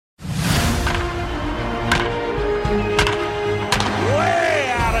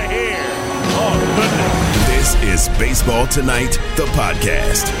is Baseball Tonight, the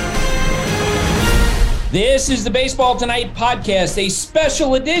podcast. This is the Baseball Tonight podcast, a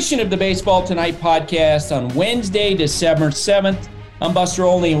special edition of the Baseball Tonight podcast on Wednesday, December 7th. I'm Buster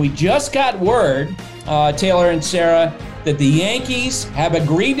Olney, and we just got word, Taylor and Sarah, that the Yankees have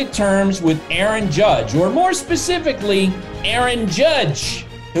agreed to terms with Aaron Judge, or more specifically, Aaron Judge,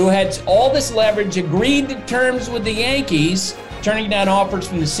 who had all this leverage, agreed to terms with the Yankees, turning down offers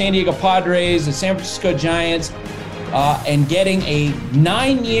from the San Diego Padres, the San Francisco Giants, and getting a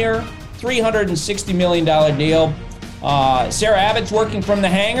 9-year, $360 million deal. Sarah Abbott's working from the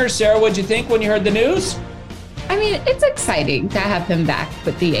hangar. Sarah, what'd you think when you heard the news? I mean, it's exciting to have him back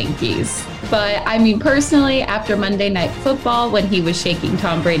with the Yankees. But I mean, personally, after Monday Night Football, when he was shaking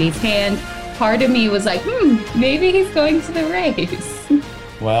Tom Brady's hand, part of me was like, maybe he's going to the Rays.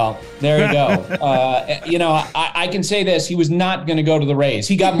 Well, there you go. I can say this. He was not going to go to the Rays.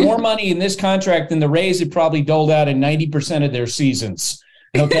 He got more money in this contract than the Rays had probably doled out in 90% of their seasons.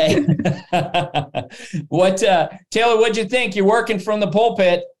 Okay. Taylor, what'd you think? You're working from the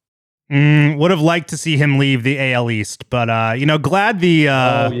pulpit. Would have liked to see him leave the AL East, but glad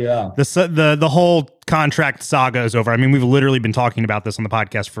the whole contract saga is over. I mean, we've literally been talking about this on the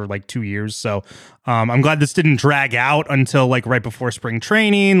podcast for like 2 years, so I'm glad this didn't drag out until like right before spring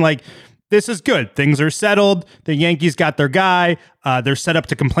training. Like, this is good. Things are settled. The Yankees got their guy. They're set up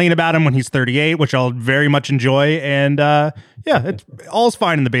to complain about him when he's 38, which I'll very much enjoy. And it's all's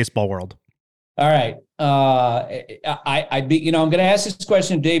fine in the baseball world. All right. I'm going to ask this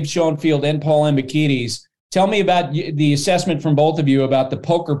question of Dave Schoenfield and Paul Ambekides. Tell me about the assessment from both of you about the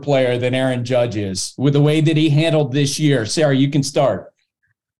poker player that Aaron Judge is, with the way that he handled this year. Sarah, you can start.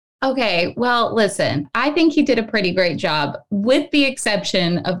 Okay, well, listen, I think he did a pretty great job, with the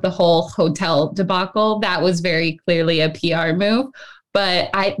exception of the whole hotel debacle. That was very clearly a PR move. But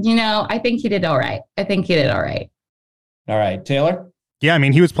I think he did all right. All right, Taylor? Yeah, I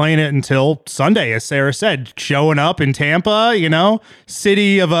mean, he was playing it until Sunday, as Sarah said, showing up in Tampa,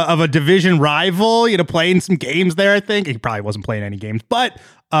 city of a division rival, playing some games there, I think. He probably wasn't playing any games, but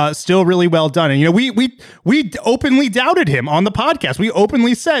still really well done. And, we openly doubted him on the podcast. We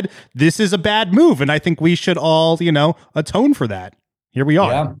openly said, this is a bad move, and I think we should all, atone for that. Here we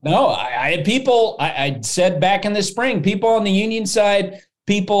are. Yeah, no, I had people, I said back in the spring, people on the union side,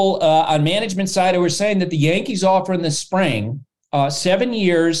 people on management side who were saying that the Yankees offer in the spring, 7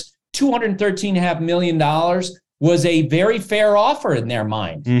 years, $213.5 million was a very fair offer in their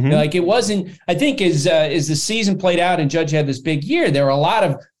mind. Mm-hmm. Like, it wasn't, I think as the season played out and Judge had this big year, there were a lot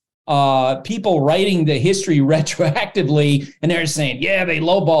of people writing the history retroactively, and they're saying, yeah, they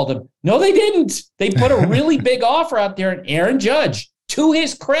lowballed him. No, they didn't. They put a really big offer out there, and Aaron Judge, to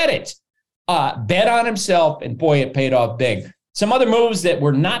his credit, bet on himself, and boy, it paid off big. Some other moves that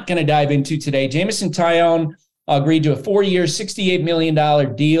we're not going to dive into today. Jameson Taillon agreed to a 4-year, $68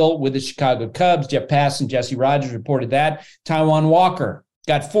 million deal with the Chicago Cubs. Jeff Pass and Jesse Rogers reported that. Taijuan Walker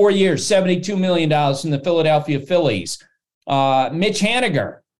got 4 years, $72 million from the Philadelphia Phillies. Mitch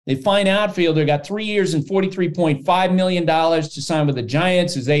Haniger, the fine outfielder, got 3 years and $43.5 million to sign with the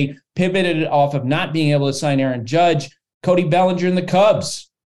Giants as they pivoted off of not being able to sign Aaron Judge. Cody Bellinger and the Cubs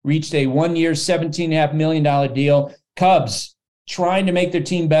reached a 1-year, $17.5 million deal. Cubs trying to make their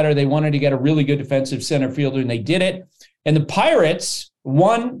team better. They wanted to get a really good defensive center fielder, and they did it. And the Pirates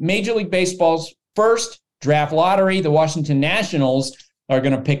won Major League Baseball's first draft lottery. The Washington Nationals are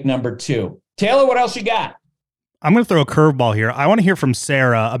going to pick number 2. Taylor, what else you got? I'm going to throw a curveball here. I want to hear from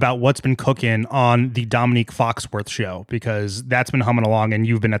Sarah about what's been cooking on the Dominique Foxworth show, because that's been humming along, and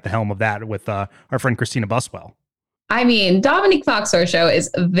you've been at the helm of that with our friend Christina Buswell. I mean, Dominique Foxworth show is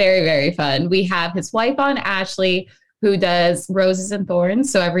very, very fun. We have his wife on, Ashley, who does Roses and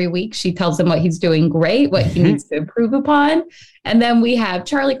Thorns. So every week she tells him what he's doing great, what he needs to improve upon. And then we have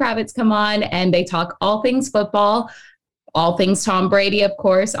Charlie Kravitz come on, and they talk all things football, all things Tom Brady, of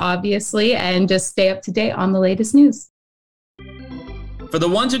course, obviously, and just stay up to date on the latest news. For the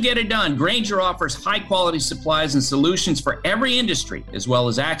ones who get it done, Grainger offers high-quality supplies and solutions for every industry, as well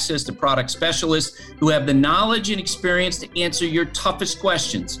as access to product specialists who have the knowledge and experience to answer your toughest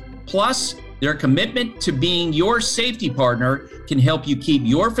questions. Plus, their commitment to being your safety partner can help you keep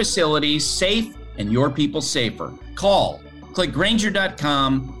your facilities safe and your people safer. Call, click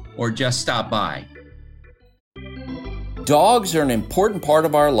Grainger.com, or just stop by. Dogs are an important part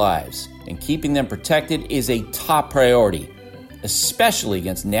of our lives, and keeping them protected is a top priority, especially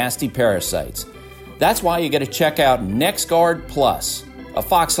against nasty parasites. That's why you got to check out NexGard Plus,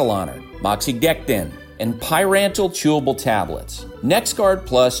 Afoxolaner, Moxidectin, and Pyrantel chewable tablets. NexGard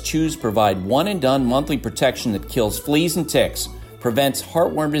Plus chews provide one-and-done monthly protection that kills fleas and ticks, prevents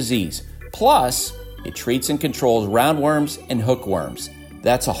heartworm disease. Plus, It treats and controls roundworms and hookworms.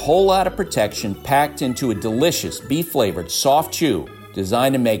 That's a whole lot of protection packed into a delicious beef-flavored soft chew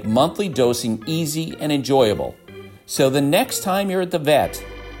designed to make monthly dosing easy and enjoyable. So the next time you're at the vet,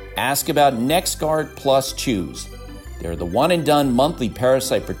 ask about NexGard Plus Chews. They're the one-and-done monthly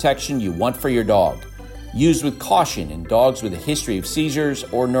parasite protection you want for your dog. Used with caution in dogs with a history of seizures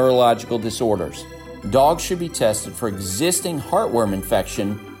or neurological disorders. Dogs should be tested for existing heartworm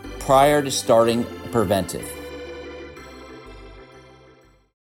infection prior to starting preventive.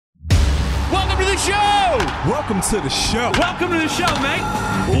 Welcome to the show! Welcome to the show. Welcome to the show, mate!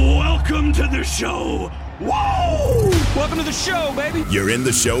 Welcome to the show! Whoa! Welcome to the show, baby. You're in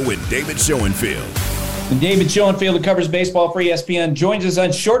the show with David Schoenfield. And David Schoenfield, who covers baseball for ESPN, joins us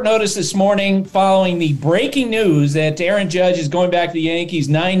on short notice this morning following the breaking news that Aaron Judge is going back to the Yankees,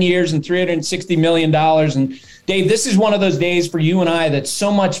 9 years and $360 million. And Dave, this is one of those days for you and I that's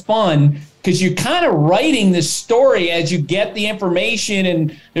so much fun because you're kind of writing this story as you get the information,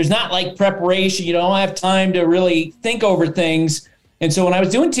 and there's not like preparation. You don't have time to really think over things. And so when I was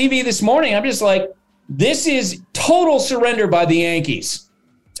doing TV this morning, I'm just like, this is total surrender by the Yankees.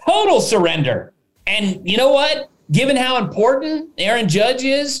 Total surrender. And you know what? Given how important Aaron Judge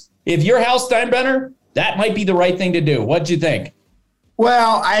is, if you're Hal Steinbrenner, that might be the right thing to do. What'd you think?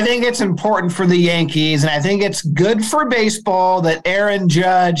 Well, I think it's important for the Yankees, and I think it's good for baseball that Aaron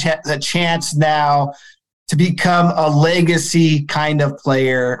Judge has a chance now to become a legacy kind of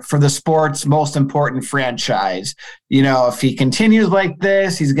player for the sport's most important franchise. You know, if he continues like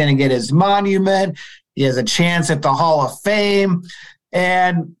this, he's going to get his monument. He has a chance at the Hall of Fame.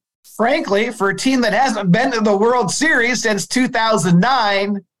 And frankly, for a team that hasn't been to the World Series since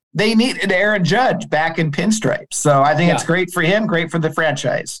 2009, they needed Aaron Judge back in pinstripes. So I think it's great for him, great for the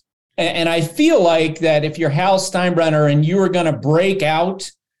franchise. And I feel like that if you're Hal Steinbrenner and you are going to break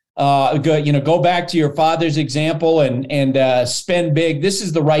out, go back to your father's example and spend big, this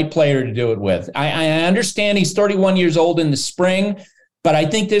is the right player to do it with. I understand he's 31 years old in the spring, but I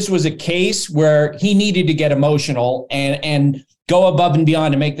think this was a case where he needed to get emotional and go above and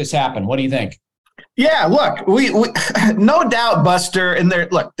beyond to make this happen. What do you think? Yeah, look, we no doubt, Buster, and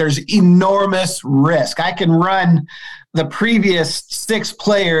there's enormous risk. I can run the previous 6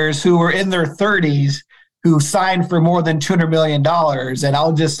 players who were in their 30s who signed for more than $200 million, and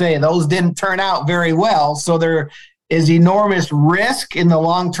I'll just say those didn't turn out very well. So there is enormous risk in the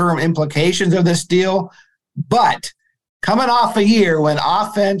long-term implications of this deal. But coming off a year when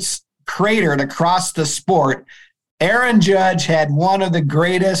offense cratered across the sport, Aaron Judge had one of the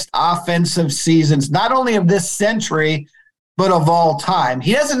greatest offensive seasons, not only of this century, but of all time.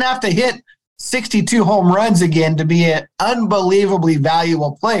 He doesn't have to hit 62 home runs again to be an unbelievably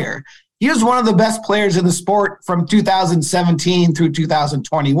valuable player. He was one of the best players in the sport from 2017 through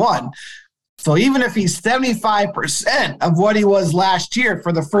 2021. So even if he's 75% of what he was last year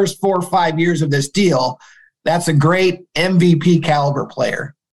for the first 4 or 5 years of this deal, that's a great MVP caliber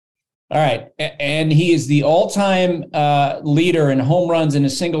player. All right. And he is the all-time leader in home runs in a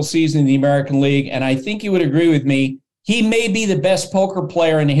single season in the American League. And I think you would agree with me. He may be the best poker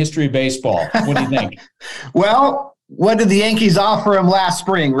player in the history of baseball. What do you think? Well, what did the Yankees offer him last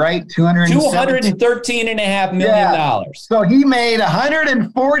spring, right? $213.5 million. Yeah. So he made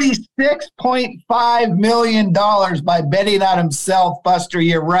 $146.5 million by betting on himself, Buster.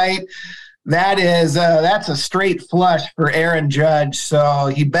 You're right. That's a straight flush for Aaron Judge. So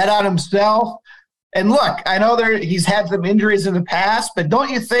he bet on himself. And look, I know he's had some injuries in the past, but don't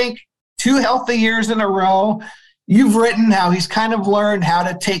you think 2 healthy years in a row, you've written how he's kind of learned how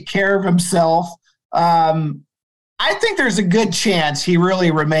to take care of himself. I think there's a good chance he really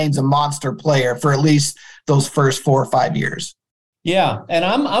remains a monster player for at least those first 4 or 5 years. Yeah, and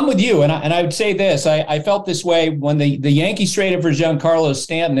I'm with you, and I would say this. I felt this way when the Yankees traded for Giancarlo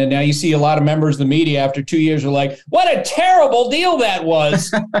Stanton, and now you see a lot of members of the media after 2 years are like, what a terrible deal that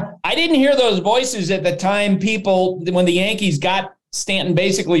was. I didn't hear those voices at the time, when the Yankees got Stanton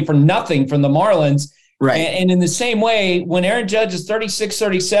basically for nothing from the Marlins. Right. And in the same way, when Aaron Judge is 36,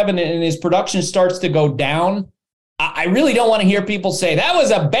 37, and his production starts to go down, I really don't want to hear people say that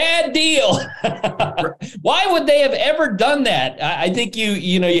was a bad deal. Why would they have ever done that? I think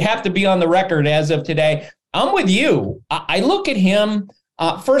you have to be on the record as of today. I'm with you. I look at him.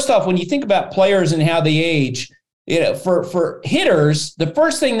 First off, when you think about players and how they age, for hitters, the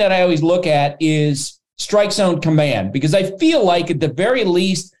first thing that I always look at is strike zone command, because I feel like at the very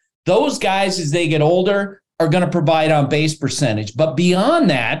least, those guys as they get older are going to provide on base percentage. But beyond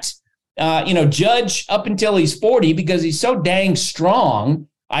that, Judge up until he's 40, because he's so dang strong,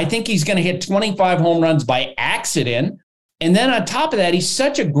 I think he's going to hit 25 home runs by accident. And then on top of that, he's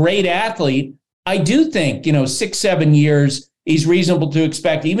such a great athlete I do think, 6-7 years is reasonable to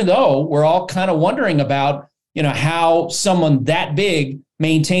expect, even though we're all kind of wondering about, how someone that big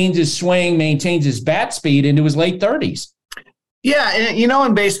maintains his swing, maintains his bat speed into his late 30s. Yeah, and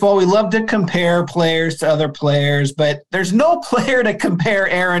in baseball, we love to compare players to other players, but there's no player to compare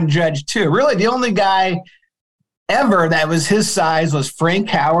Aaron Judge to. Really, the only guy ever that was his size was Frank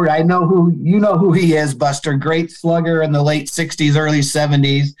Howard. I know who he is, Buster. Great slugger in the late 60s, early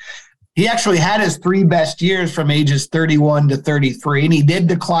 70s. He actually had his 3 best years from ages 31 to 33, and he did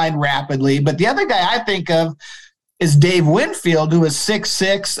decline rapidly. But the other guy I think of is Dave Winfield, who was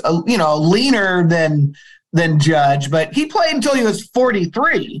 6'6", leaner than Judge, but he played until he was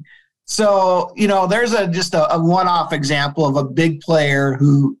 43. So, there's just a one-off example of a big player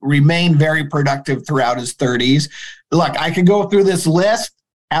who remained very productive throughout his 30s. Look, I could go through this list.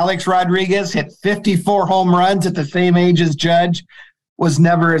 Alex Rodriguez hit 54 home runs at the same age as Judge, was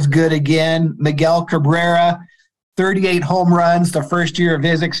never as good again. Miguel Cabrera, 38 home runs the first year of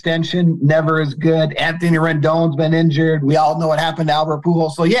his extension, never as good. Anthony Rendon's been injured. We all know what happened to Albert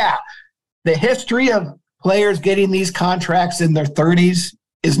Pujols. So, yeah, the history of players getting these contracts in their 30s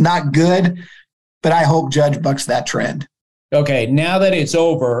is not good, but I hope Judge bucks that trend. Okay, now that it's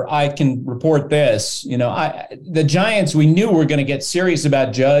over, I can report this. The Giants, we knew were going to get serious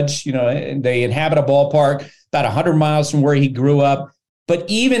about Judge. They inhabit a ballpark about 100 miles from where he grew up. But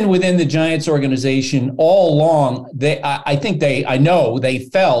even within the Giants organization, all along, I know they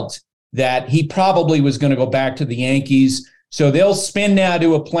felt that he probably was going to go back to the Yankees. So they'll spin now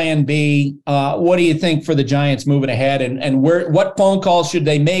to a plan B. What do you think for the Giants moving ahead? And what phone calls should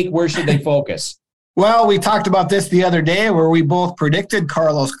they make? Where should they focus? Well, we talked about this the other day where we both predicted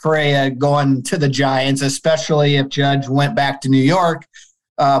Carlos Correa going to the Giants, especially if Judge went back to New York.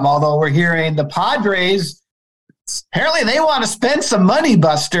 Although we're hearing the Padres, apparently they want to spend some money,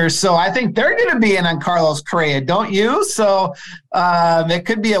 Buster. So I think they're going to be in on Carlos Correa, don't you? So it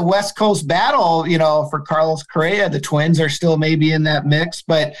could be a West Coast battle, for Carlos Correa. The Twins are still maybe in that mix,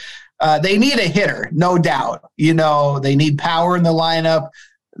 but they need a hitter, no doubt. They need power in the lineup.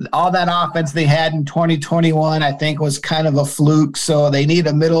 All that offense they had in 2021, I think, was kind of a fluke. So they need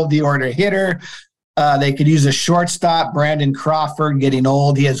a middle-of-the-order hitter. They could use a shortstop, Brandon Crawford, getting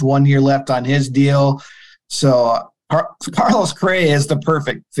old. He has 1 year left on his deal. So Carlos Correa is the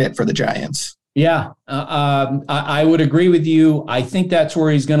perfect fit for the Giants. Yeah, I would agree with you. I think that's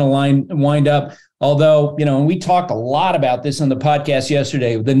where he's going to wind up. Although, and we talked a lot about this on the podcast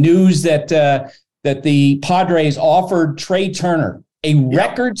yesterday, the news that the Padres offered Trey Turner a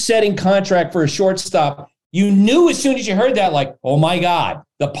record-setting contract for a shortstop. You knew as soon as you heard that, like, oh, my God,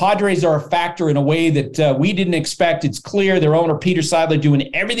 the Padres are a factor in a way that we didn't expect. It's clear their owner, Peter Seidler,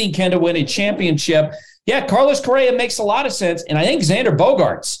 doing everything he can to win a championship. Yeah, Carlos Correa makes a lot of sense, and I think Xander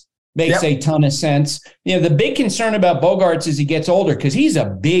Bogaerts makes a ton of sense. The big concern about Bogaerts as he gets older, because he's a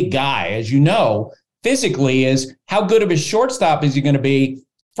big guy, as you know, physically, is how good of a shortstop is he going to be?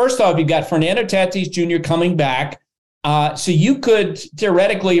 First off, you've got Fernando Tatis Jr. coming back. So you could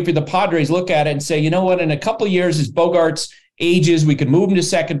theoretically, if you're the Padres, look at it and say, you know what, in a couple of years as Bogaerts ages, we could move him to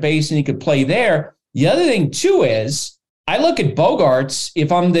second base and he could play there. The other thing, too, is I look at Bogaerts,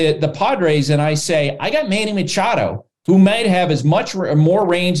 if I'm the Padres, and I say, I got Manny Machado, who might have as much or more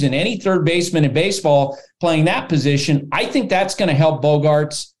range than any third baseman in baseball playing that position. I think that's going to help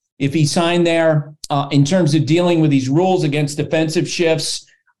Bogaerts if he signed there in terms of dealing with these rules against defensive shifts.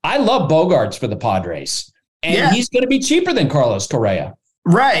 I love Bogaerts for the Padres. And he's going to be cheaper than Carlos Correa.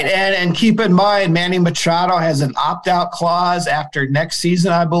 Right. And keep in mind, Manny Machado has an opt-out clause after next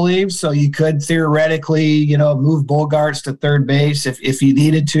season, I believe. So you could theoretically, move Bogaerts to third base if you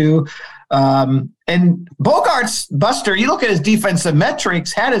needed to. And Bogaerts, Buster, you look at his defensive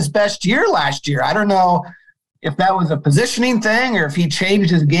metrics, had his best year last year. I don't know if that was a positioning thing or if he changed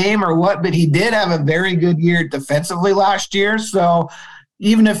his game or what, but he did have a very good year defensively last year. So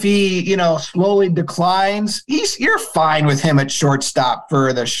even if he, slowly declines, you're fine with him at shortstop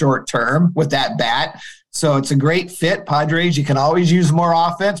for the short term with that bat. So it's a great fit. Padres, you can always use more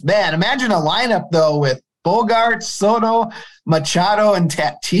offense. Man, imagine a lineup, though, with Bogaerts, Soto, Machado, and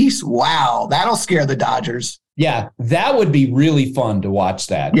Tatis. Wow, that'll scare the Dodgers. Yeah, that would be really fun to watch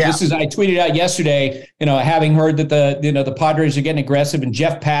that. Yeah. I tweeted out yesterday, having heard that the Padres are getting aggressive, and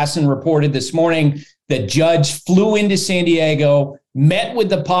Jeff Passan reported this morning that Judge flew into San Diego, met with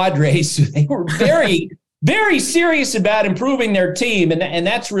the Padres. They were very, very serious about improving their team. And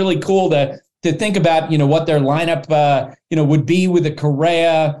that's really cool to think about, what their lineup, would be with the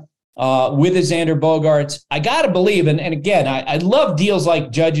Correa, with the Xander Bogaerts. I got to believe, and again, I love deals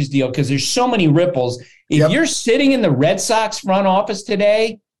like Judge's deal because there's so many ripples. If you're sitting in the Red Sox front office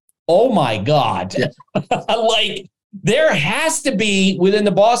today, oh my God. Yeah. Like, there has to be within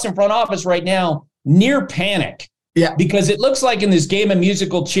the Boston front office right now near panic. Yeah. Because it looks like in this game of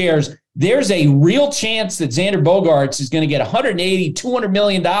musical chairs, there's a real chance that Xander Bogaerts is going to get $180, $200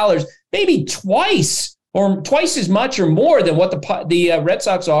 million, maybe twice as much or more than what the Red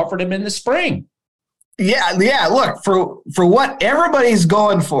Sox offered him in the spring. Yeah. Look, for what everybody's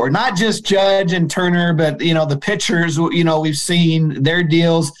going for, not just Judge and Turner, but, the pitchers, we've seen their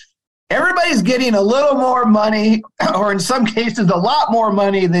deals. Everybody's getting a little more money, or in some cases, a lot more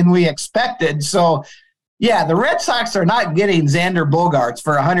money than we expected. So, yeah, the Red Sox are not getting Xander Bogaerts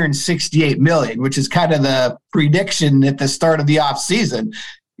for $168 million, which is kind of the prediction at the start of the offseason.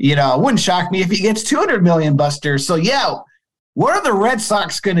 It wouldn't shock me if he gets $200 million, Buster. So, yeah, what are the Red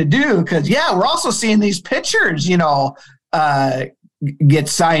Sox going to do? Because, yeah, we're also seeing these pitchers, get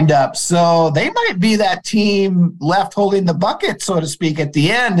signed up. So they might be that team left holding the bucket, so to speak, at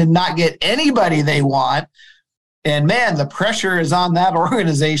the end and not get anybody they want. And, man, the pressure is on that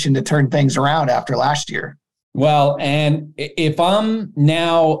organization to turn things around after last year. Well, and if I'm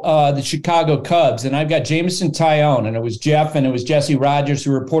now the Chicago Cubs, and I've got Jameson Taillon, and it was Jeff and it was Jesse Rogers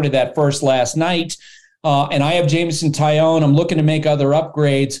who reported that first last night, and I have Jameson Taillon, I'm looking to make other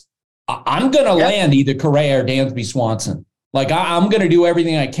upgrades. I'm going to land either Correa or Dansby Swanson. Like, I'm going to do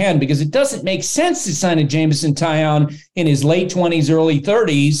everything I can because it doesn't make sense to sign a Jameson Taillon in his late 20s, early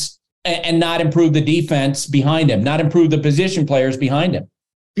 30s and not improve the defense behind him, not improve the position players behind him.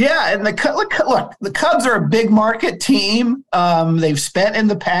 Yeah, and look, the Cubs are a big market team. They've spent in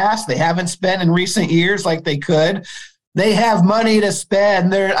the past. They haven't spent in recent years like they could. They have money to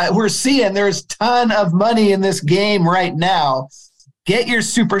spend. We're seeing there's a ton of money in this game right now. Get your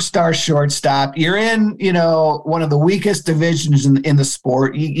superstar shortstop. You're in, one of the weakest divisions in the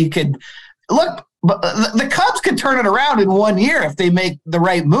sport. You could look, but the Cubs could turn it around in 1 year if they make the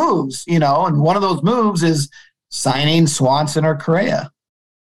right moves, and one of those moves is signing Swanson or Correa.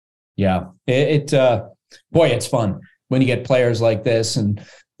 Yeah, it's fun when you get players like this. And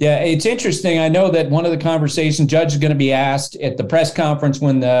yeah, it's interesting. I know that one of the conversations Judge is going to be asked at the press conference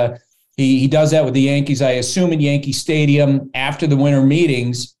when he does that with the Yankees, I assume in Yankee Stadium after the winter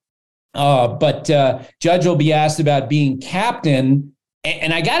meetings. But Judge will be asked about being captain.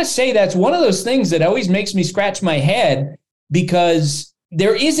 And I got to say, that's one of those things that always makes me scratch my head because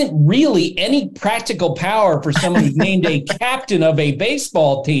there isn't really any practical power for someone who's named a captain of a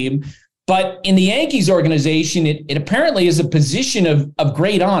baseball team. But in the Yankees organization, it apparently is a position of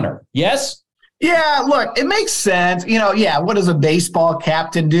great honor. Yes? Yeah, look, it makes sense. What does a baseball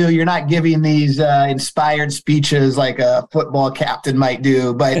captain do? You're not giving these inspired speeches like a football captain might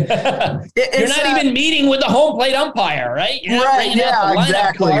do, but you're not even meeting with the home plate umpire, right? Right, yeah,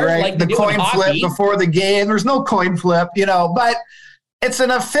 exactly, right. Like the coin flip before the game. There's no coin flip, but it's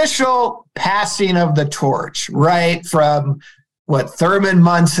an official passing of the torch, right? From Thurman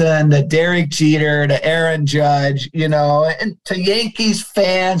Munson to Derek Jeter to Aaron Judge, and to Yankees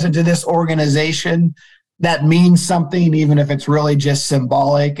fans and to this organization, that means something, even if it's really just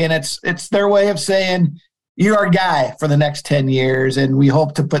symbolic. And it's their way of saying, you're our guy for the next 10 years. And we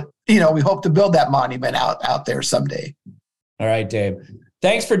hope to build that monument out there someday. All right, Dave.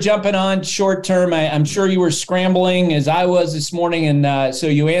 Thanks for jumping on short term. I'm sure you were scrambling as I was this morning, and so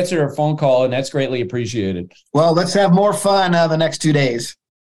you answered our phone call, and that's greatly appreciated. Well, let's have more fun the next 2 days.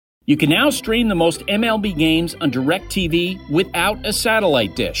 You can now stream the most MLB games on DirecTV without a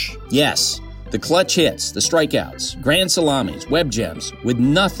satellite dish. Yes, the clutch hits, the strikeouts, grand salamis, web gems, with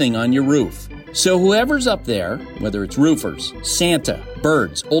nothing on your roof. So whoever's up there, whether it's roofers, Santa,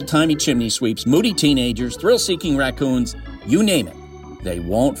 birds, old-timey chimney sweeps, moody teenagers, thrill-seeking raccoons, you name it, they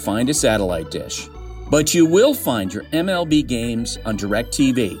won't find a satellite dish. But you will find your MLB games on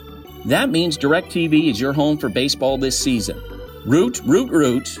DirecTV. That means DirecTV is your home for baseball this season. Root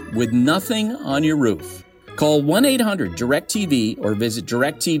with nothing on your roof. Call 1-800-DIRECTV or visit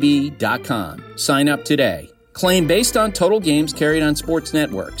directtv.com. Sign up today. Claim based on total games carried on sports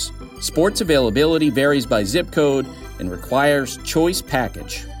networks. Sports availability varies by zip code and requires choice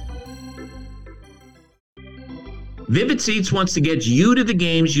package. Vivid Seats wants to get you to the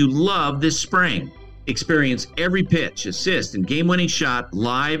games you love this spring. Experience every pitch, assist, and game-winning shot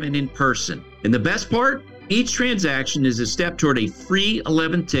live and in person. And the best part? Each transaction is a step toward a free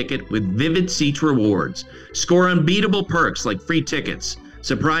 11th ticket with Vivid Seats rewards. Score unbeatable perks like free tickets,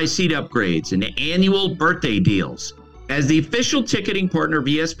 surprise seat upgrades, and annual birthday deals. As the official ticketing partner of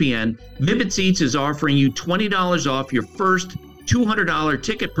ESPN, Vivid Seats is offering you $20 off your first $200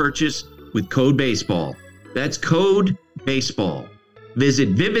 ticket purchase with code BASEBALL. That's code BASEBALL.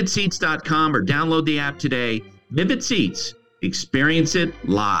 Visit vividseats.com or download the app today. Vivid Seats. Experience it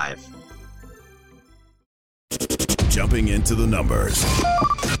live. Jumping into the numbers.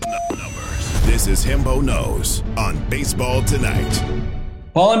 This is Hembo Knows on Baseball Tonight.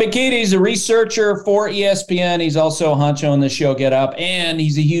 Paul Hembekides, a researcher for ESPN. He's also a honcho on the show Get Up, and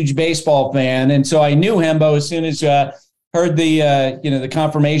he's a huge baseball fan. And so I knew Hembo as soon as heard the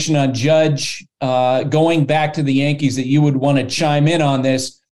confirmation on Judge going back to the Yankees that you would want to chime in on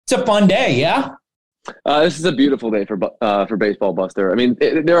this. It's a fun day, yeah? This is a beautiful day for baseball, Buster. I mean,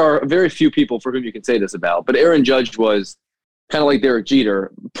 there are very few people for whom you can say this about, but Aaron Judge was kind of like Derek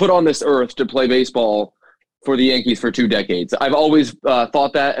Jeter, put on this earth to play baseball for the Yankees for 2 decades. I've always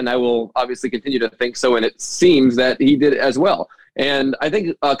thought that, and I will obviously continue to think so, and it seems that he did as well. And I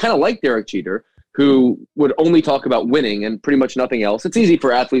think kind of like Derek Jeter, who would only talk about winning and pretty much nothing else. It's easy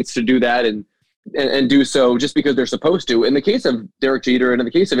for athletes to do that and do so just because they're supposed to. In the case of Derek Jeter and in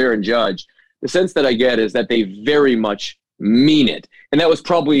the case of Aaron Judge, the sense that I get is that they very much mean it. And that was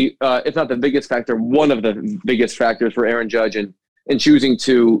probably, if not the biggest factor, one of the biggest factors for Aaron Judge in choosing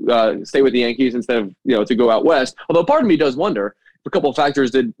to stay with the Yankees instead of, to go out west. Although part of me does wonder if a couple of factors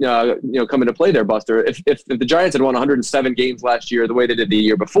did, come into play there, Buster. If the Giants had won 107 games last year the way they did the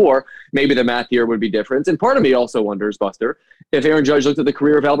year before, maybe the math here would be different. And part of me also wonders, Buster, if Aaron Judge looked at the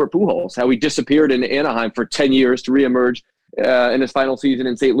career of Albert Pujols, how he disappeared in Anaheim for 10 years to reemerge in his final season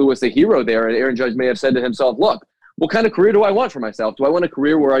in St. Louis, a hero there. And Aaron Judge may have said to himself, look, what kind of career do I want for myself? Do I want a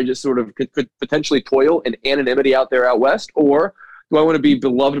career where I just sort of could potentially toil in anonymity out there out west? Or do I want to be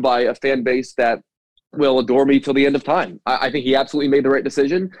beloved by a fan base that will adore me till the end of time? I think he absolutely made the right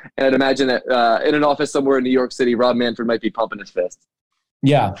decision. And I'd imagine that in an office somewhere in New York City, Rob Manfred might be pumping his fist.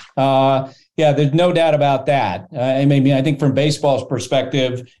 Yeah. There's no doubt about that. I think from baseball's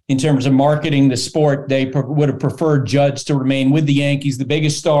perspective, in terms of marketing the sport, they would have preferred Judge to remain with the Yankees, the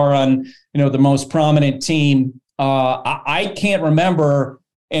biggest star on, the most prominent team. I can't remember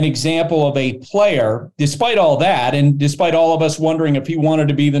an example of a player, despite all that, and despite all of us wondering if he wanted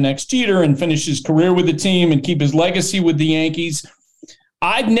to be the next Jeter and finish his career with the team and keep his legacy with the Yankees.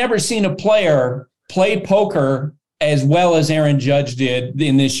 I've never seen a player play poker as well as Aaron Judge did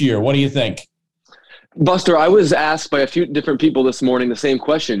in this year. What do you think? Buster, I was asked by a few different people this morning the same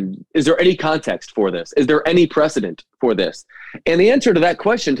question. Is there any context for this? Is there any precedent for this? And the answer to that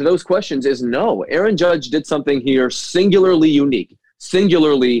question, to those questions, is no. Aaron Judge did something here singularly unique,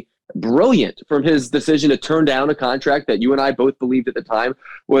 singularly brilliant, from his decision to turn down a contract that you and I both believed at the time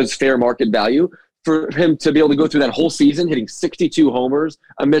was fair market value, for him to be able to go through that whole season hitting 62 homers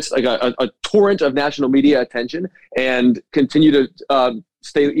amidst like a torrent of national media attention and continue to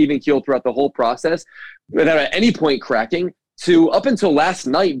stay even-keeled throughout the whole process without at any point cracking, to up until last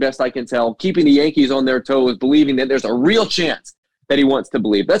night, best I can tell, keeping the Yankees on their toes, believing that there's a real chance that he wants to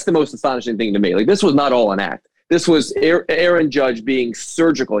believe. That's the most astonishing thing to me. Like, this was not all an act. This was Aaron Judge being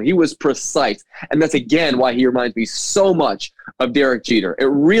surgical. He was precise. And that's, again, why he reminds me so much of Derek Jeter. It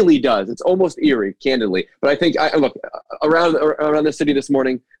really does. It's almost eerie, candidly. But I think, look, around the city this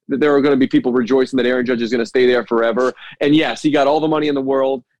morning, there are going to be people rejoicing that Aaron Judge is going to stay there forever. And, yes, he got all the money in the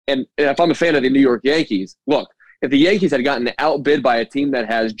world. And if I'm a fan of the New York Yankees, look, if the Yankees had gotten outbid by a team that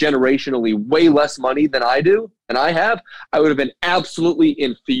has generationally way less money than I do, and I have, I would have been absolutely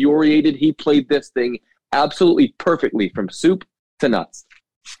infuriated. He played this thing absolutely perfectly from soup to nuts.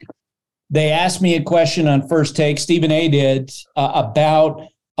 They asked me a question on First Take, Stephen A. did, about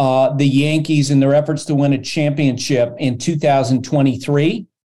the Yankees and their efforts to win a championship in 2023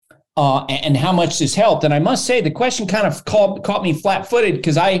 and how much this helped. And I must say, the question kind of caught me flat-footed,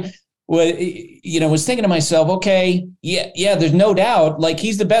 because I was thinking to myself, okay, yeah, there's no doubt, like,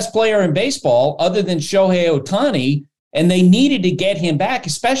 he's the best player in baseball other than Shohei Ohtani. And they needed to get him back,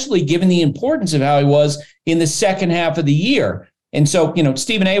 especially given the importance of how he was in the second half of the year. And so,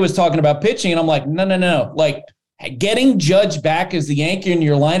 Stephen A. was talking about pitching, and I'm like, no. Like, getting Judge back as the Yankee in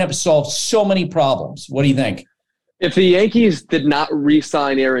your lineup solves so many problems. What do you think? If the Yankees did not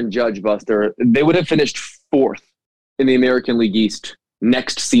re-sign Aaron Judge, Buster, they would have finished 4th in the American League East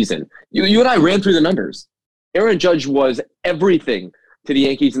next season. You and I ran through the numbers. Aaron Judge was everything to the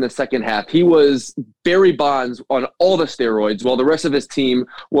Yankees in the second half. He was Barry Bonds on all the steroids, while the rest of his team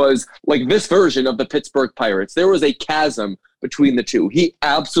was like this version of the Pittsburgh Pirates. There was a chasm between the two. He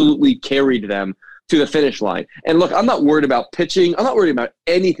absolutely carried them to the finish line. And look, I'm not worried about pitching. I'm not worried about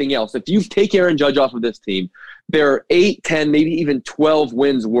anything else. If you take Aaron Judge off of this team, they're 8, 10, maybe even 12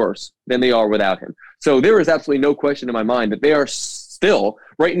 wins worse than they are without him. So there is absolutely no question in my mind that they are still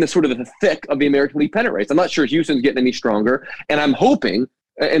right in the sort of the thick of the American League pennant race. I'm not sure Houston's getting any stronger, and I'm hoping,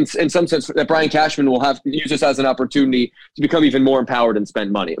 in some sense, that Brian Cashman will have to use this as an opportunity to become even more empowered and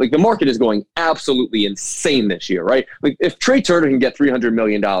spend money. Like, the market is going absolutely insane this year, right? Like, if Trey Turner can get $300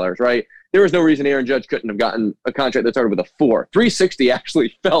 million, right, there was no reason Aaron Judge couldn't have gotten a contract that started with a 4. 360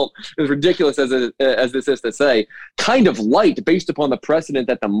 actually felt, as ridiculous as this is to say, kind of light based upon the precedent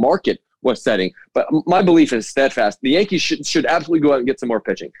that the market was setting. But my belief is steadfast. The Yankees should absolutely go out and get some more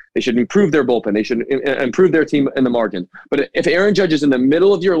pitching. They should improve their bullpen. They should improve their team in the margin. But if Aaron Judge is in the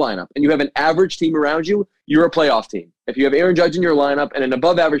middle of your lineup and you have an average team around you, you're a playoff team. If you have Aaron Judge in your lineup and an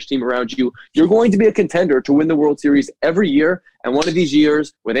above-average team around you, you're going to be a contender to win the World Series every year. And one of these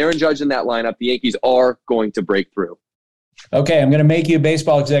years, with Aaron Judge in that lineup, the Yankees are going to break through. Okay, I'm going to make you a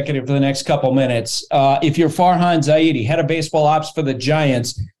baseball executive for the next couple minutes. If you're Farhan Zaidi, head of baseball ops for the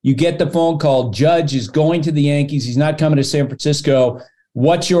Giants, you get the phone call, Judge is going to the Yankees. He's not coming to San Francisco.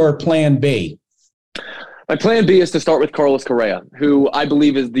 What's your plan B? My plan B is to start with Carlos Correa, who I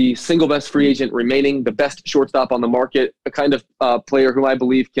believe is the single best free agent remaining, the best shortstop on the market, a kind of player who I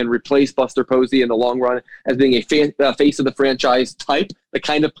believe can replace Buster Posey in the long run as being a face of the franchise type, the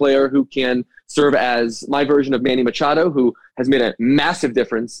kind of player who can serve as my version of Manny Machado, who has made a massive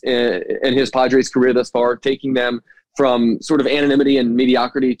difference in his Padres career thus far, taking them from sort of anonymity and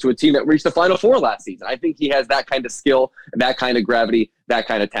mediocrity to a team that reached the Final Four last season. I think he has that kind of skill, that kind of gravity, that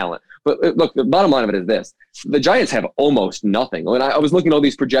kind of talent. But look, the bottom line of it is this. The Giants have almost nothing. When I was looking at all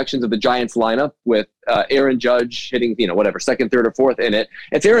these projections of the Giants lineup with Aaron Judge hitting, second, third, or fourth in it.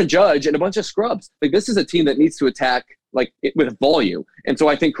 It's Aaron Judge and a bunch of scrubs. Like, this is a team that needs to attack with volume. And so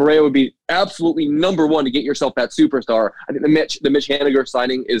I think Correa would be absolutely number one to get yourself that superstar. I think the Mitch Haniger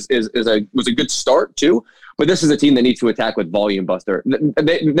signing was a good start too. But this is a team that needs to attack with volume, Buster.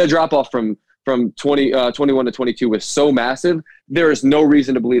 The drop off from 21 to 22 was so massive. There is no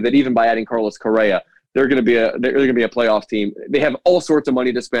reason to believe that even by adding Carlos Correa, they're going to be a playoff team. They have all sorts of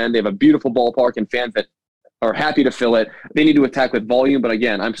money to spend. They have a beautiful ballpark and fans that are happy to fill it. They need to attack with volume. But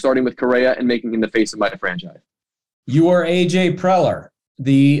again, I'm starting with Correa and making him the face of my franchise. You are AJ Preller,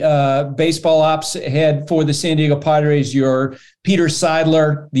 the baseball ops head for the San Diego Padres. You're Peter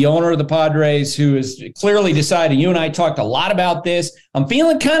Seidler, the owner of the Padres, who has clearly decided. You and I talked a lot about this. I'm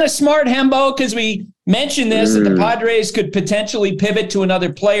feeling kind of smart, Hembo, because we mentioned this, that the Padres could potentially pivot to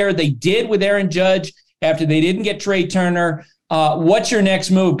another player. They did with Aaron Judge after they didn't get Trey Turner. What's your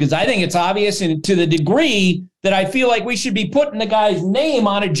next move? Because I think it's obvious, and to the degree that I feel like we should be putting the guy's name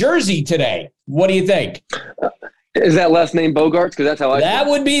on a jersey today. What do you think? Is that last name Bogaerts? Because that's how That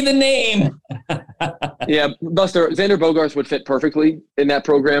would be the name. Yeah, Buster, Xander Bogaerts would fit perfectly in that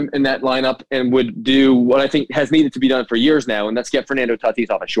program, in that lineup, and would do what I think has needed to be done for years now, and that's get Fernando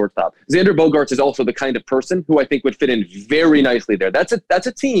Tatis off a shortstop. Xander Bogaerts is also the kind of person who I think would fit in very nicely there. That's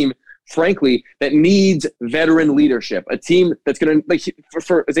a team, frankly, that needs veteran leadership. A team that's going to,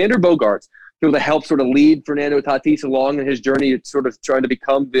 for Xander Bogaerts, be able to help sort of lead Fernando Tatis along in his journey, sort of trying to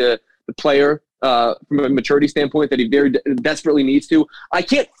become the player from a maturity standpoint that he very desperately needs to. I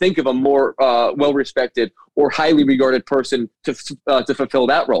can't think of a more well-respected or highly regarded person to fulfill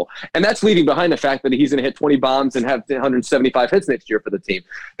that role. And that's leaving behind the fact that he's going to hit 20 bombs and have 175 hits next year for the team.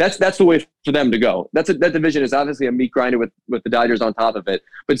 That's the way for them to go. That division is obviously a meat grinder with the Dodgers on top of it.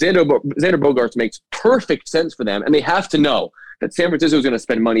 But Xander Bogaerts makes perfect sense for them, and they have to know that San Francisco is going to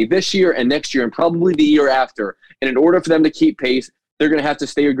spend money this year and next year and probably the year after. And in order for them to keep pace, they're going to have to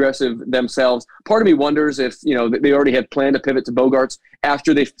stay aggressive themselves. Part of me wonders if, they already had planned to pivot to Bogaerts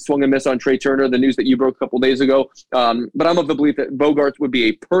after they swung and missed on Trey Turner, the news that you broke a couple days ago. But I'm of the belief that Bogaerts would be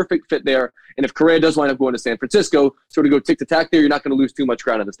a perfect fit there. And if Correa does wind up going to San Francisco, sort of go tick-to-tack there, you're not going to lose too much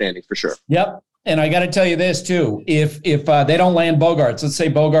ground in the standings for sure. Yep. And I got to tell you this too. If they don't land Bogaerts, let's say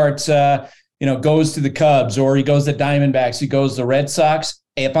Bogaerts, goes to the Cubs, or he goes to Diamondbacks, he goes to the Red Sox.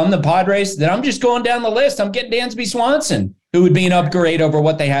 If I'm the Padres, then I'm just going down the list. I'm getting Dansby Swanson, who would be an upgrade over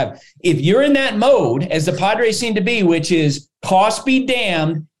what they have. If you're in that mode, as the Padres seem to be, which is cost be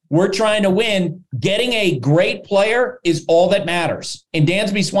damned, we're trying to win, getting a great player is all that matters. And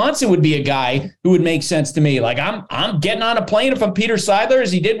Dansby Swanson would be a guy who would make sense to me. Like, I'm getting on a plane if I'm Peter Seidler,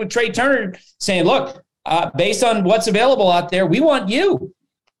 as he did with Trey Turner, saying, look, based on what's available out there, we want you.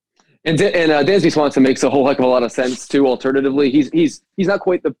 And Dansby Swanson makes a whole heck of a lot of sense too. Alternatively, he's not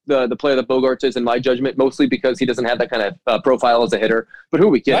quite the player that Bogaerts is in my judgment, mostly because he doesn't have that kind of profile as a hitter. But who are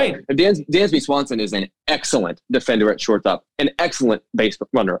we kidding? Right. Dansby Swanson is an excellent defender at shortstop, an excellent base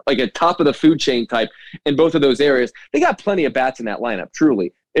runner, like a top of the food chain type in both of those areas. They got plenty of bats in that lineup,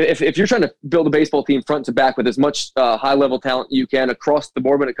 truly. If you're trying to build a baseball team front to back with as much high-level talent you can across the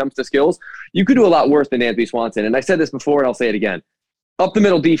board when it comes to skills, you could do a lot worse than Dansby Swanson. And I said this before, and I'll say it again. up the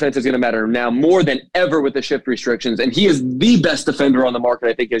middle defense is going to matter now more than ever with the shift restrictions. And he is the best defender on the market,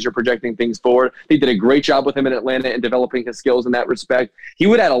 I think, as you're projecting things forward. He did a great job with him in Atlanta and developing his skills in that respect. He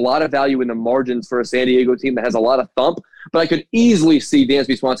would add a lot of value in the margins for a San Diego team that has a lot of thump. But I could easily see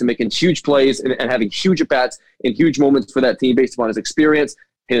Dansby Swanson making huge plays and having huge at-bats in huge moments for that team based upon his experience,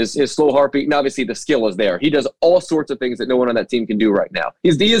 his slow heartbeat, and obviously the skill is there. He does all sorts of things that no one on that team can do right now. He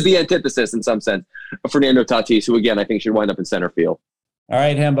is the antithesis in some sense of Fernando Tatis, who, again, I think should wind up in center field. All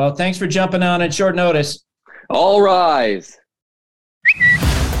right, Hembo. Thanks for jumping on at short notice. All rise.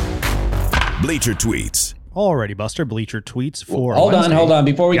 Bleacher Tweets. Alrighty, Buster. Bleacher Tweets for Hold Wednesday. on.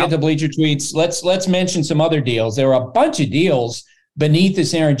 Before we get to Bleacher Tweets, let's mention some other deals. There are a bunch of deals beneath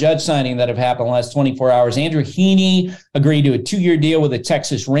this Aaron Judge signing that have happened in the last 24 hours. Andrew Heaney agreed to a 2-year deal with the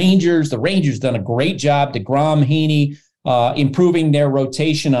Texas Rangers. The Rangers done a great job. DeGrom, Heaney, improving their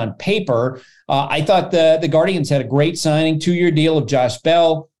rotation on paper. I thought the Guardians had a great signing, 2-year deal of Josh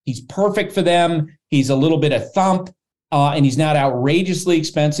Bell. He's perfect for them. He's a little bit of thump, and he's not outrageously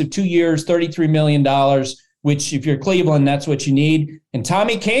expensive. 2 years, $33 million, which if you're Cleveland, that's what you need. And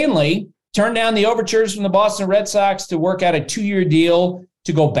Tommy Kahnle turned down the overtures from the Boston Red Sox to work out a 2-year deal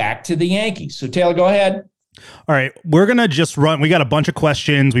to go back to the Yankees. So, Taylor, go ahead. All right, we're going to just run. We got a bunch of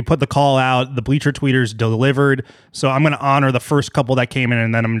questions. We put the call out. The Bleacher Tweeters delivered. So I'm going to honor the first couple that came in,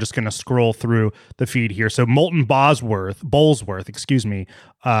 and then I'm just going to scroll through the feed here. So Molten Bolesworth,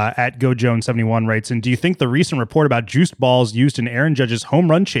 at GoJones71 writes in, do you think the recent report about juiced balls used in Aaron Judge's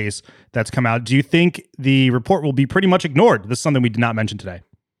home run chase that's come out, do you think the report will be pretty much ignored? This is something we did not mention today.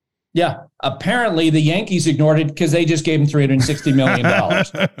 Yeah, apparently the Yankees ignored it because they just gave him $360 million.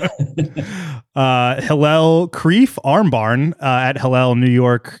 Hillel Creef Armbarn at Hillel New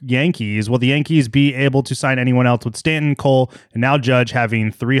York Yankees. Will the Yankees be able to sign anyone else with Stanton, Cole, and now Judge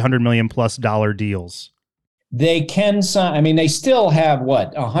having $300 million plus deals? They can sign. I mean, they still have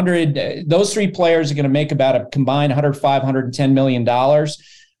 100. Those three players are going to make about a combined $105, $110 million.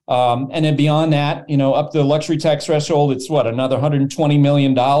 And then beyond that, up to the luxury tax threshold, it's another $120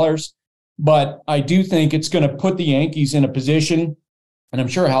 million. But I do think it's going to put the Yankees in a position, and I'm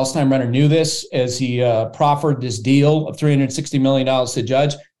sure Hal Steinbrenner knew this as he proffered this deal of $360 million to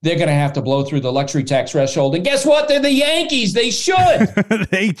Judge. They're going to have to blow through the luxury tax threshold. And guess what? They're the Yankees. They should.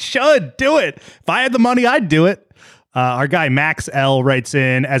 They should do it. If I had the money, I'd do it. Our guy Max L writes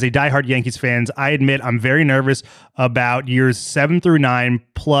in, as a diehard Yankees fans, I admit I'm very nervous about years 7 through 9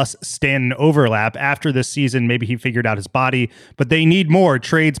 plus Stanton overlap. After this season, maybe he figured out his body, but they need more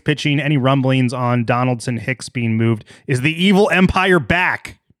trades, pitching, any rumblings on Donaldson Hicks being moved. Is the evil empire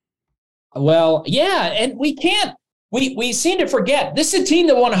back? Well, yeah, and we can't. We seem to forget this is a team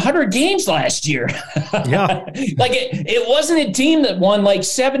that won 100 games last year. Yeah. It wasn't a team that won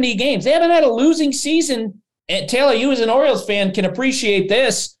 70 games. They haven't had a losing season. And Taylor, you as an Orioles fan can appreciate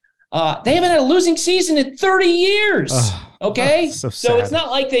this. They haven't had a losing season in 30 years. Okay? So it's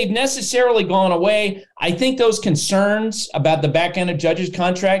not like they've necessarily gone away. I think those concerns about the back end of Judge's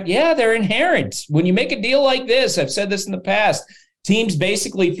contract, they're inherent. When you make a deal like this, I've said this in the past, teams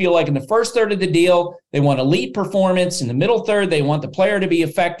basically feel like in the first third of the deal, they want elite performance. In the middle third, they want the player to be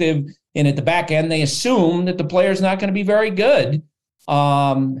effective. And at the back end, they assume that the player's not going to be very good.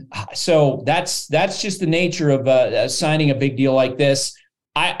 So that's just the nature of signing a big deal like this.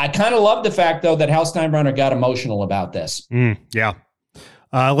 I kind of love the fact, though, that Hal Steinbrenner got emotional about this. Yeah.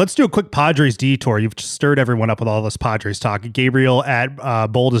 Let's do a quick Padres detour. You've stirred everyone up with all this Padres talk. Gabriel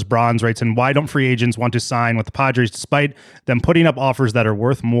at Bold as Bronze writes in, why don't free agents want to sign with the Padres despite them putting up offers that are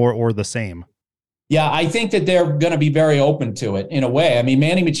worth more or the same? Yeah, I think that they're going to be very open to it in a way. I mean,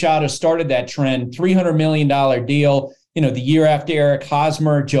 Manny Machado started that trend, $300 million deal. The year after Eric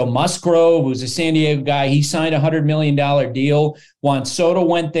Hosmer, Joe Musgrove, who's a San Diego guy, he signed a $100 million deal. Juan Soto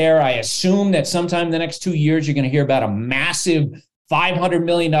went there. I assume that sometime in the next 2 years, you're going to hear about a massive $500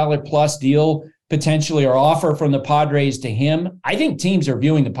 million plus deal potentially or offer from the Padres to him. I think teams are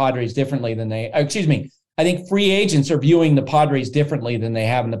viewing the Padres differently than I think free agents are viewing the Padres differently than they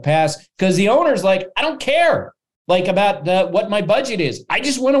have in the past because the owner's like, I don't care about what my budget is. I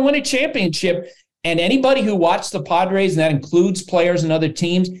just want to win a championship. And anybody who watched the Padres, and that includes players and other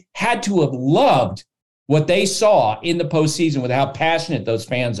teams, had to have loved what they saw in the postseason with how passionate those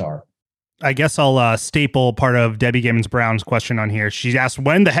fans are. I guess I'll staple part of Debbie Gibbons-Brown's question on here. She asked,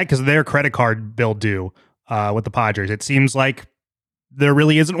 when the heck is their credit card bill due with the Padres? It seems like there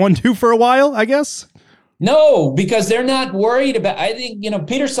really isn't one due for a while, I guess. No, because they're not worried about, I think,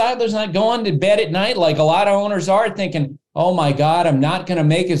 Peter Seidler's not going to bed at night like a lot of owners are thinking, oh my God, I'm not going to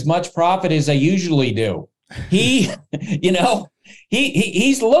make as much profit as I usually do. He's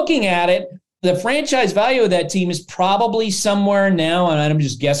looking at it the franchise value of that team is probably somewhere now, and I'm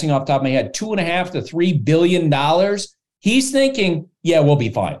just guessing off the top of my head, $2.5 to $3 billion. He's thinking, yeah, we'll be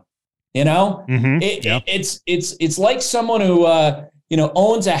fine. You know, it's like someone who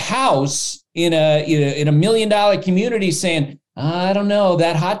owns a house in a $1 million community saying, I don't know,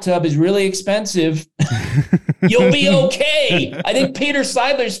 that hot tub is really expensive. You'll be okay. I think Peter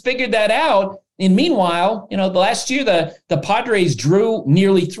Seidler's figured that out. And meanwhile, the last year, the Padres drew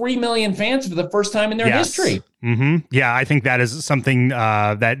nearly 3 million fans for the first time in their history. Mm-hmm. Yeah, I think that is something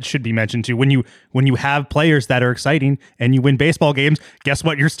that should be mentioned too. When you have players that are exciting and you win baseball games, guess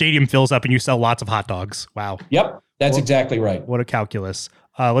what? Your stadium fills up and you sell lots of hot dogs. Wow. Yep, that's exactly right. What a calculus.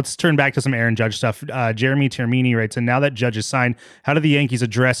 Let's turn back to some Aaron Judge stuff. Jeremy Termini writes, and now that Judge is signed, how do the Yankees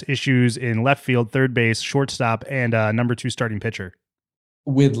address issues in left field, third base, shortstop, and number 2 starting pitcher?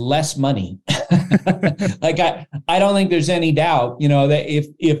 With less money. Like I don't think there's any doubt, that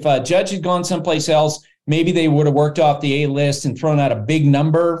if Judge had gone someplace else, maybe they would have worked off the A list and thrown out a big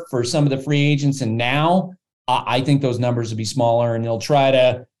number for some of the free agents. And now I think those numbers would be smaller, and they'll try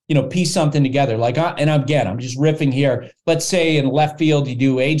to, piece something together. And again, I'm just riffing here. Let's say in left field, you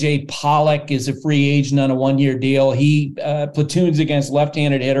do AJ Pollock is a free agent on a 1-year deal. He platoons against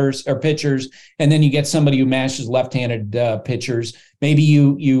left-handed hitters or pitchers, and then you get somebody who matches left-handed pitchers. Maybe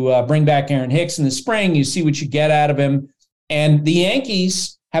you bring back Aaron Hicks in the spring. You see what you get out of him. And the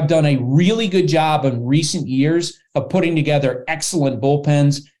Yankees have done a really good job in recent years of putting together excellent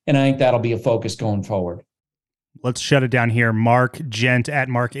bullpens, and I think that'll be a focus going forward. Let's shut it down here. Mark Gent at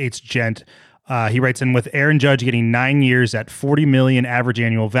Mark H. Gent. He writes in, with Aaron Judge getting 9 years at $40 million average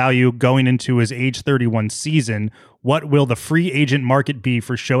annual value going into his age 31 season, what will the free agent market be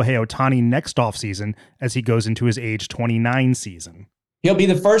for Shohei Ohtani next offseason as he goes into his age 29 season? He'll be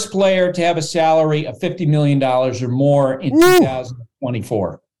the first player to have a salary of $50 million or more in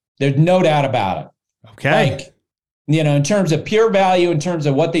 2024. There's no doubt about it. Okay. In terms of pure value, in terms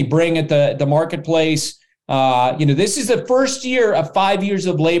of what they bring at the marketplace, this is the first year of 5 years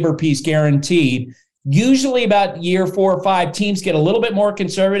of labor piece guaranteed. Usually about year 4 or 5, teams get a little bit more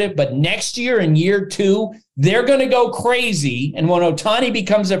conservative, but next year in year 2, they're going to go crazy. And when Ohtani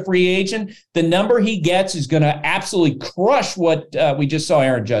becomes a free agent, the number he gets is going to absolutely crush what we just saw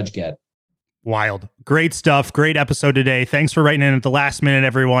Aaron Judge get. Wild. Great stuff. Great episode today. Thanks for writing in at the last minute,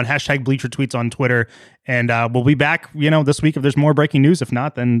 everyone. # Bleacher Tweets on Twitter. And we'll be back, this week if there's more breaking news. If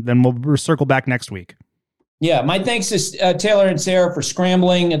not, then we'll circle back next week. Yeah, my thanks to Taylor and Sarah for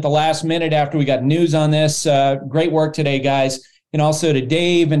scrambling at the last minute after we got news on this. Great work today, guys. And also to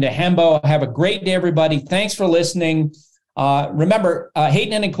Dave and to Hembo. Have a great day, everybody. Thanks for listening. Remember,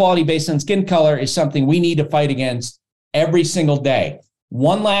 hate and inequality based on skin color is something we need to fight against every single day.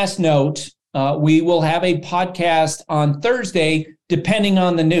 One last note, we will have a podcast on Thursday, depending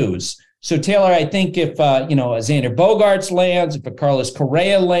on the news. So, Taylor, I think if, Xander Bogaerts lands, if a Carlos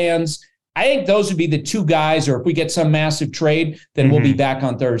Correa lands, I think those would be the 2 guys, or if we get some massive trade, then we'll be back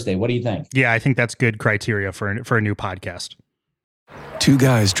on Thursday. What do you think? Yeah, I think that's good criteria for a new podcast. 2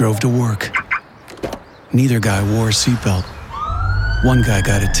 guys drove to work. Neither guy wore a seatbelt. One guy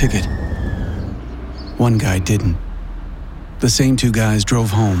got a ticket. One guy didn't. The same 2 guys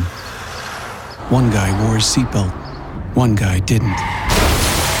drove home. One guy wore his seatbelt. One guy didn't.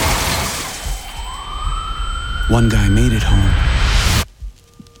 One guy made it home.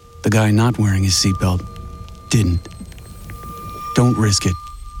 The guy not wearing his seatbelt didn't. Don't risk it.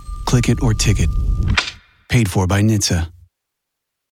 Click it or ticket. Paid for by NHTSA.